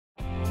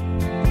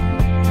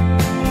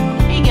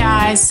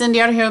guys,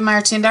 Cindy out here with My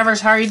Artsy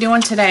Endeavors. How are you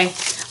doing today?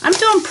 I'm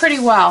doing pretty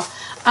well.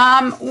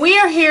 We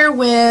are here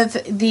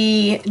with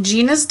the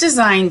Gina's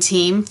design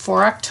team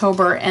for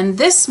October, and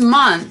this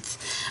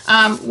month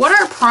what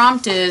our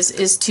prompt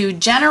is to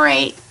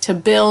generate, to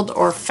build,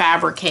 or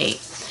fabricate.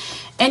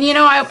 And you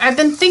know, I've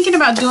been thinking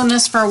about doing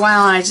this for a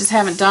while and I just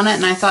haven't done it,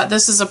 and I thought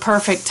this is a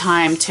perfect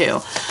time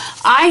to.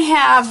 I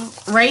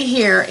have right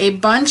here a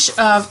bunch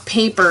of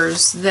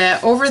papers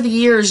that over the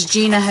years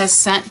Gina has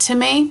sent to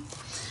me.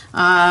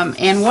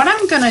 And what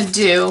I'm going to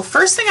do,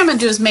 first thing I'm going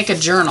to do is make a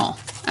journal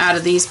out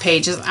of these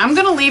pages. I'm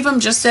going to leave them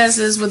just as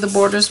is with the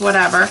borders,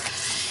 whatever.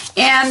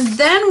 And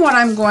then what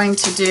I'm going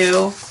to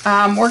do,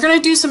 we're going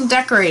to do some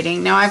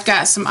decorating. Now I've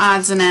got some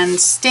odds and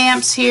ends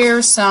stamps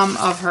here, some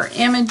of her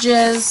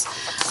images.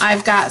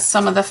 I've got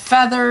some of the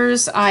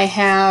feathers. I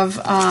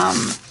have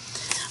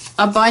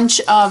a bunch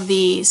of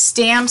the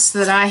stamps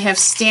that I have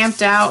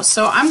stamped out.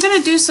 So I'm going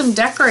to do some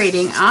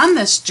decorating on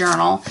this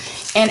journal,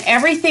 and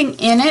everything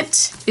in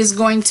it is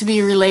going to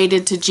be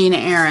related to Gina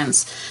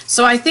Ahrens.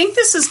 So I think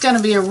this is going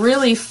to be a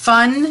really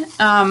fun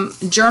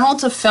journal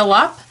to fill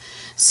up.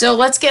 So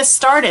let's get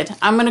started.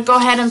 I'm going to go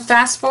ahead and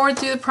fast forward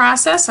through the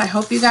process. I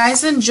hope you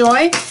guys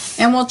enjoy,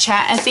 and we'll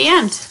chat at the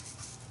end.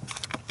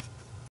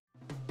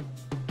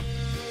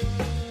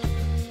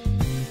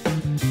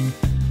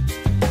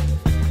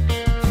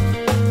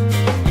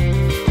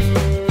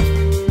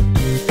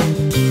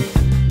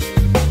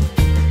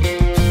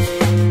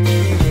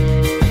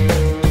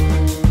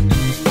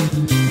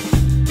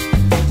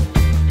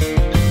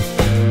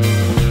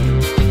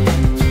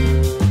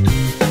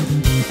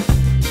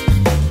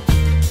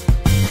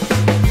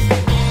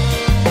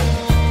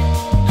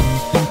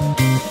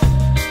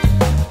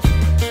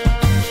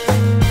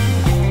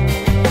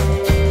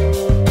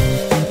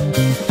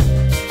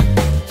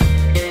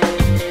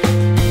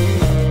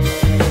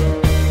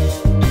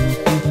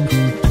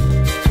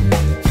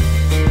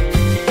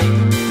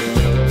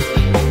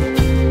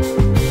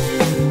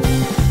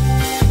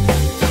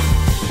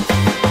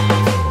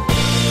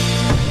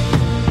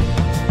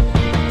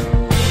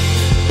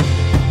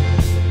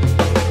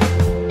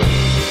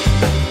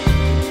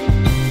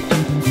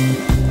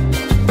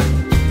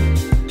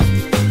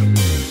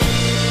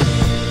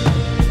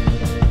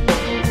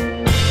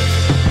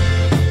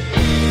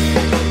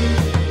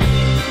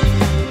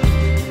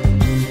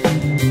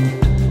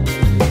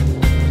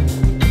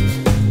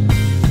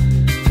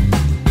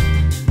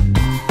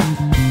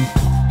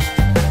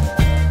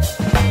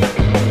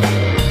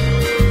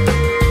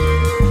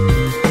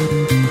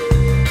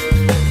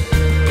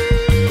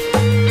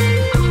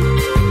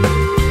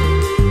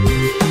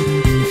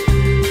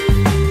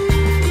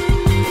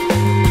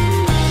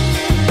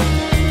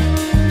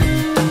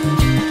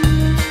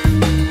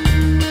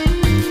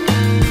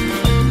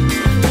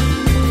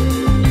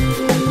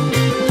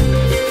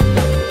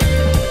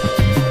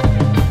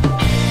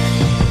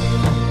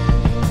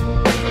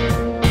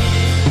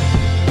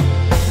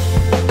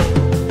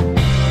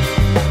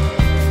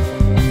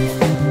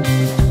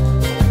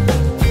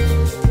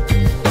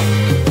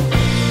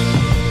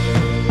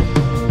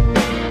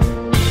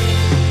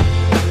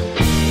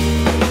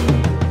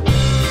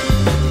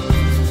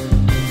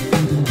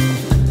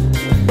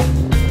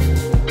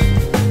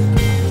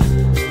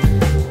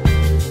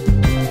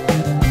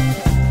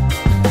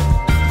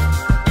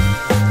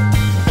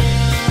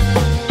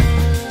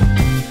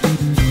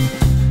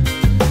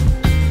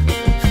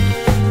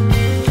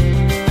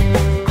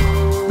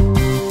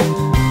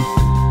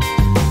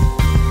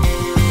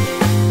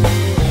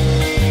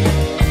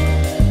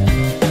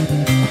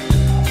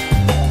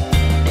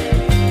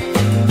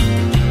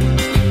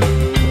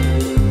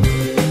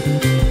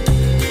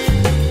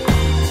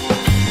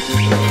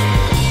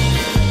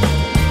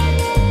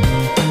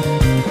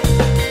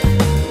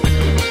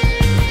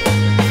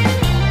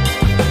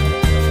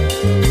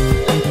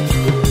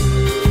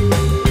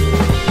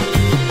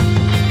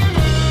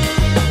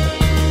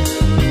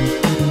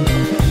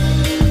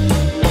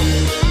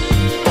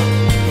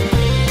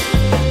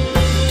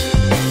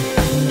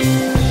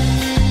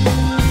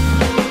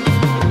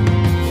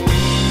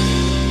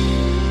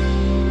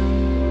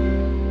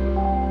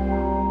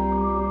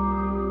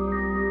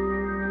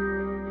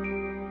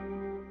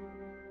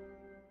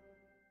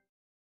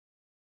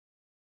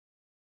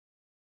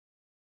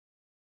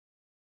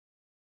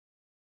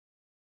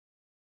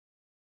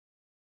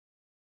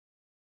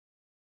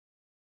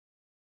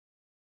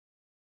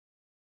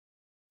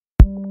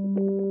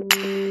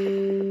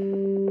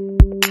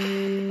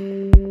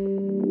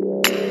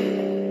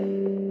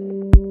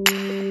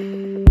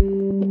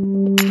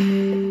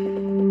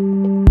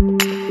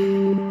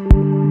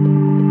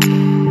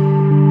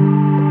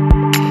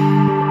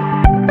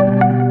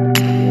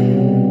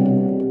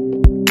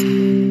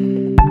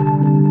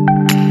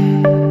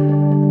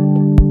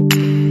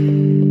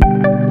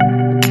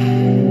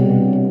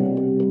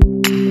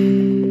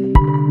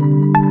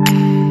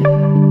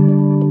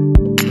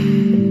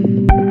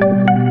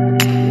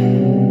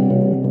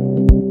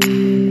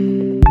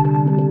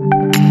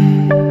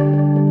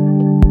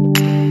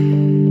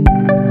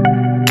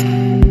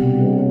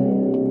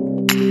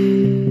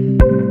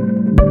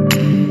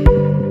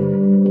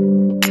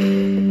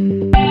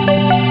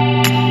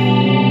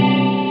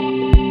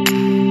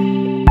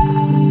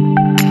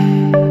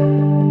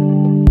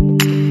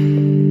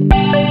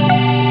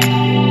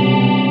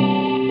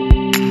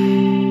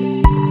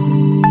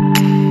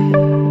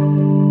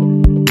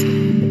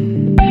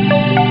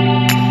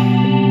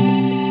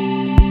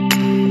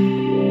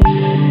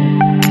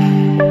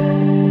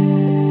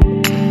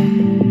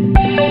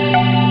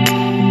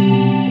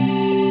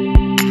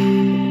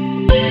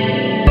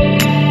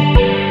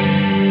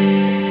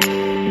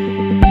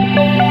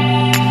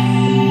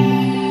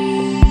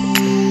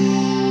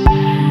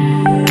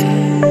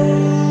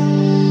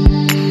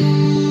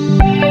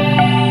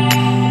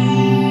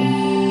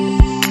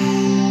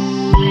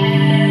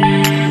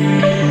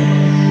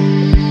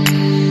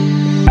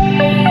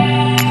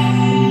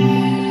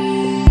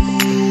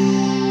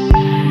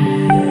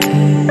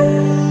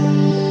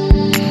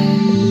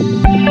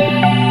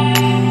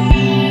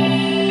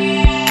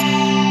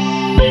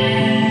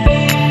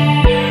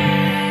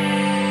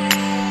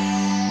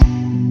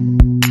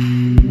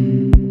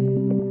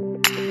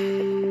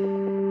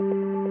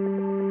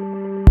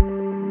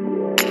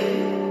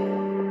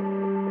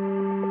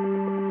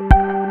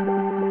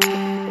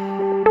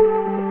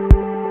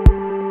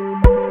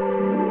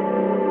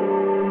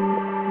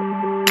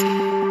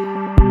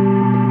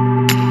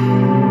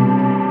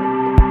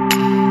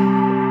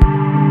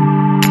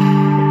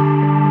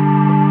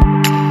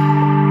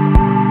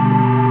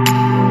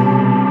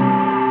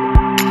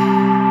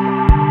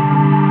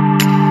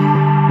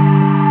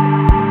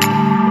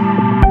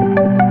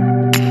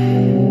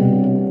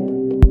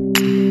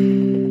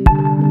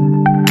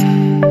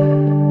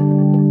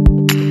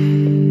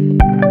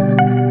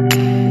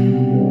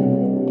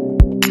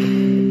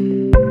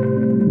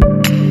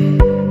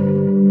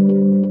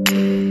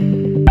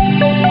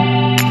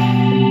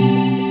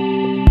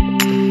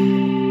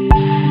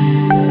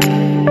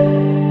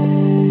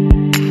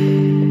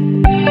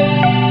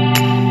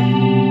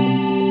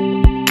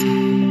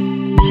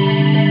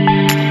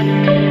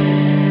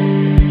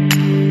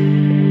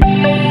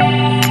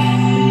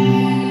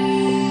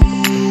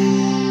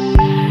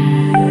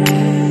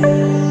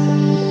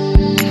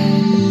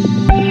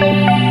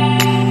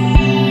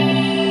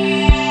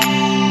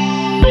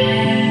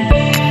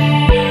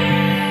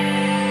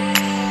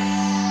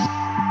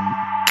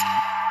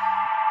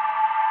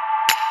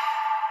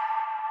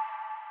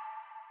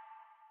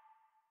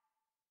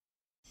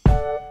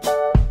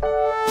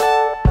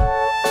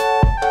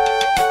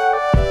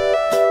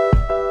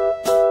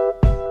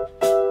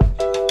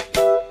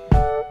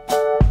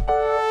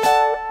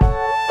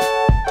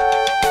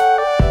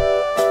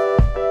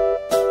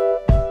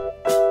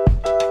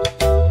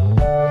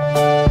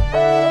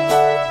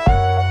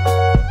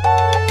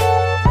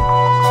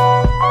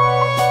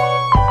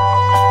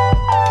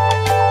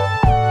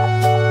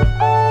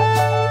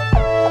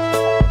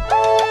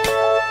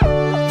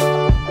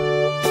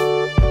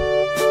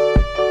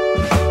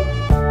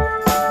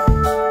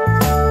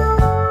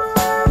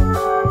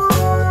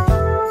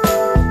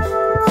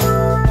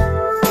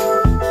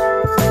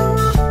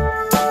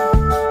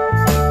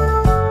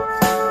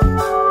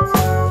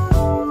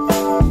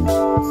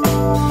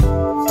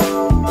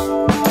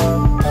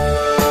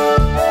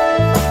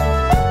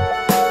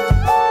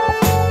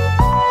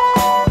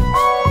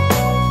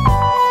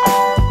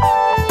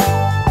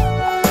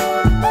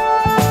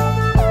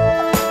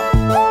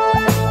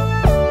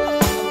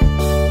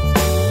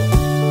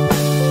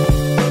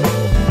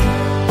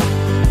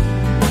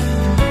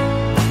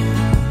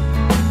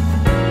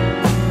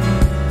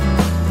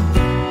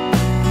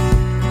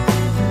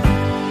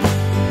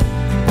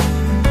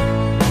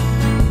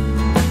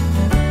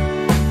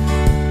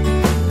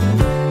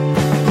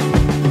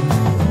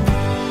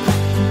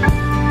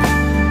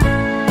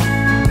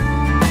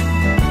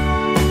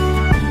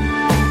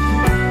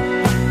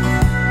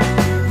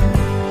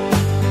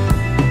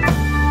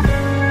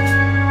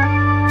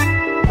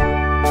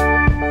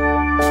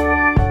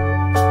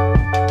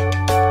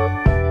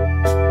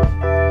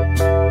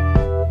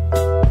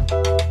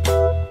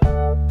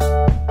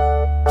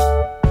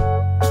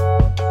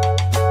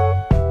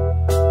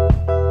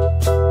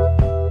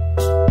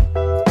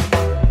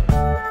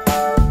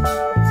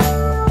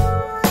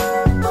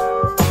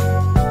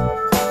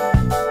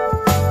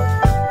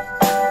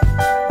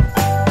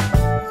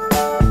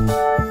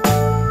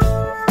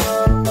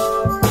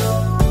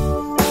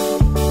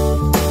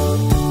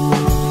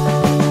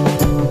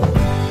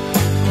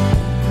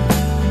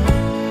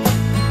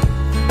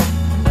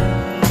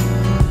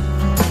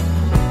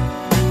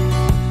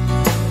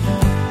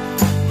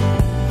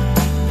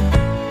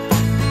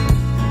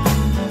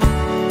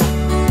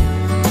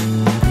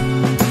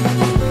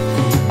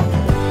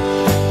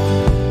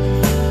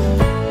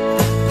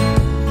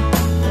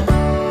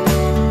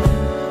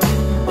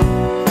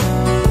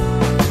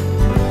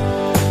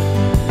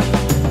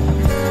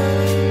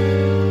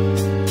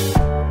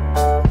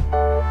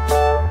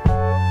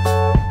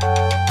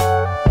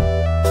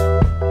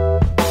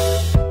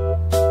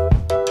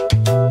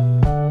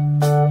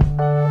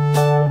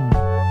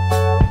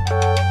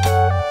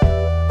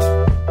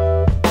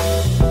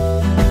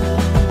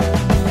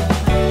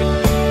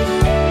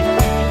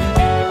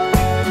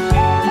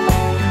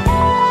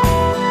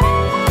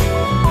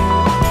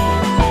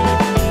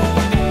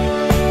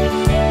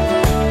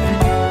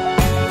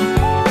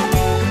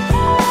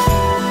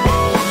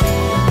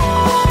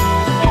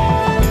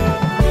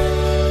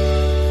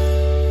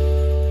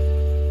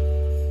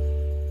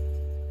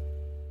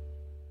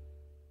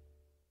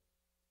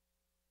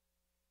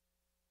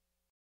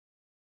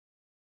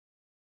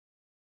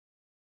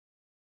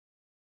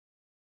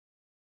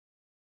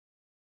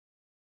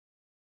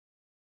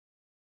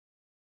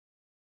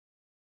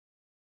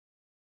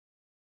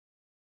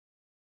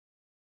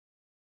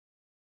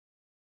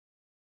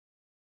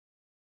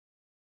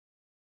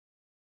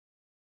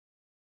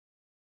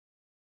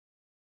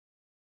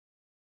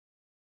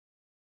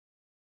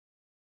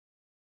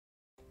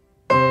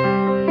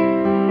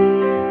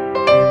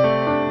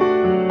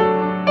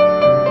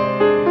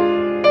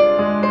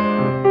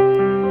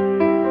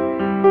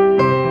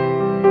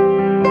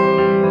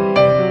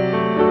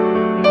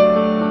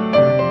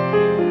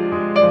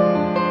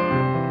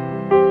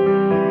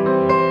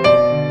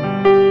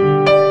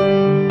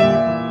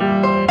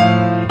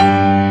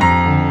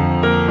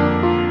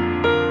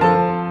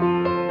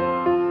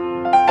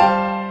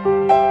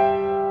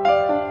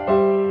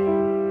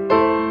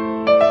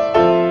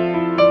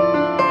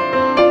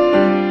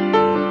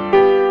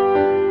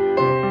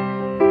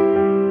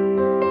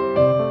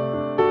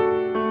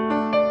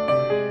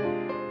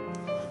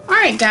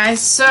 guys,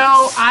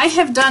 so I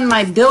have done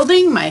my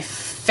building, my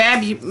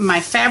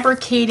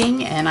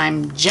fabricating, and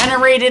I'm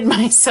generated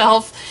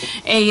myself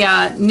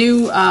a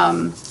new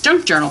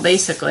junk journal,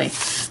 basically.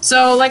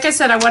 So like I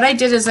said, what I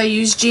did is I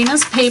used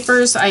Gina's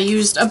papers. I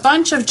used a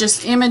bunch of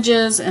just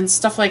images and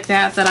stuff like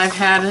that I've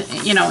had,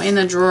 you know, in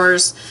the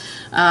drawers.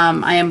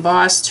 I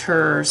embossed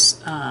her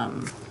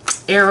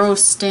arrow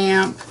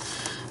stamp.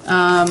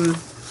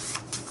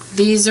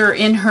 These are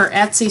in her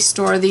Etsy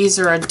store. These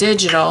are a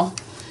digital,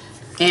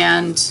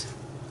 and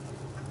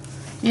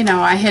you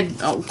know, I had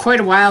quite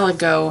a while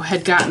ago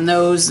had gotten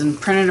those and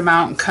printed them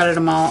out and cut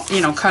them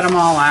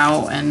all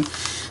out, and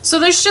so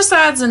there's just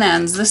odds and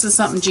ends. This is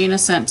something Gina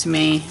sent to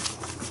me.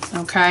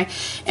 Okay,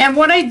 and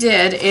what I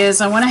did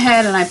is I went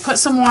ahead and I put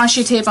some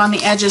washi tape on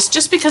the edges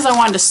just because I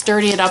wanted to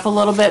sturdy it up a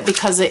little bit,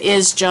 because it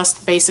is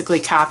just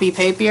basically copy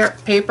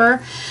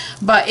paper,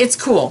 but it's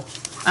cool.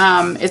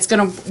 It's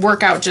going to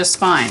work out just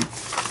fine.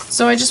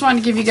 So I just wanted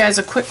to give you guys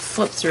a quick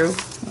flip through.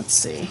 Let's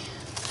see.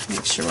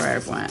 Make sure where I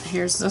went.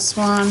 Here's this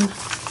one,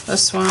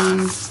 this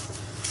one,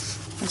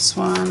 this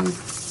one.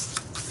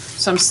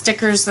 Some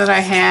stickers that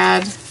I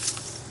had.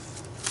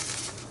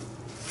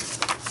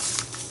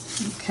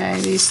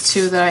 Okay, these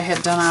two that I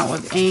had done out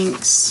with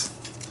inks.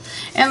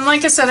 And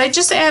like I said, I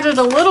just added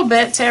a little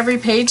bit to every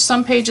page.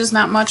 Some pages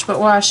not much, but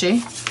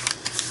washi.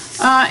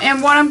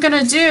 And what I'm going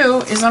to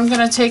do is I'm going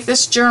to take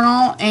this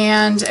journal,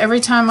 and every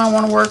time I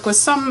want to work with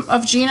some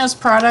of Gina's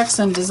products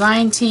and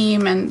design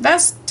team and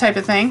that type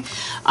of thing,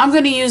 I'm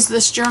going to use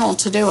this journal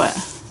to do it.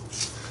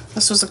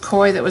 This was a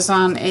koi that was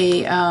on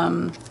a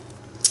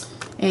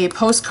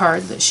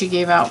postcard that she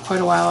gave out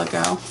quite a while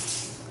ago.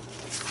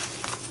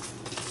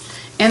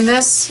 And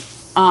this,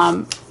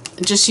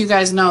 just so you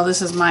guys know,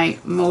 this is my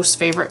most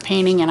favorite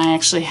painting, and I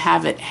actually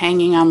have it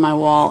hanging on my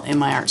wall in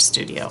my art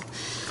studio.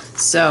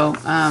 So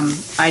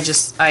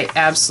I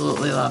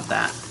absolutely love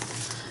that.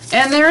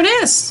 And there it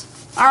is.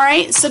 All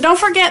right, so don't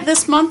forget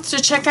this month to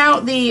check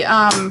out the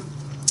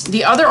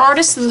other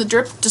artists in the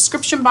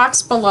description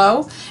box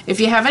below. If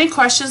you have any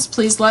questions,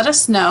 please let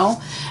us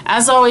know.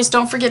 As always,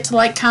 don't forget to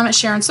like, comment,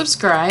 share, and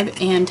subscribe,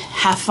 and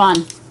have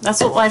fun.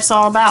 That's what life's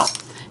all about.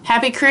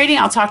 Happy creating.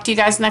 I'll talk to you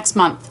guys next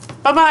month.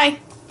 Bye-bye.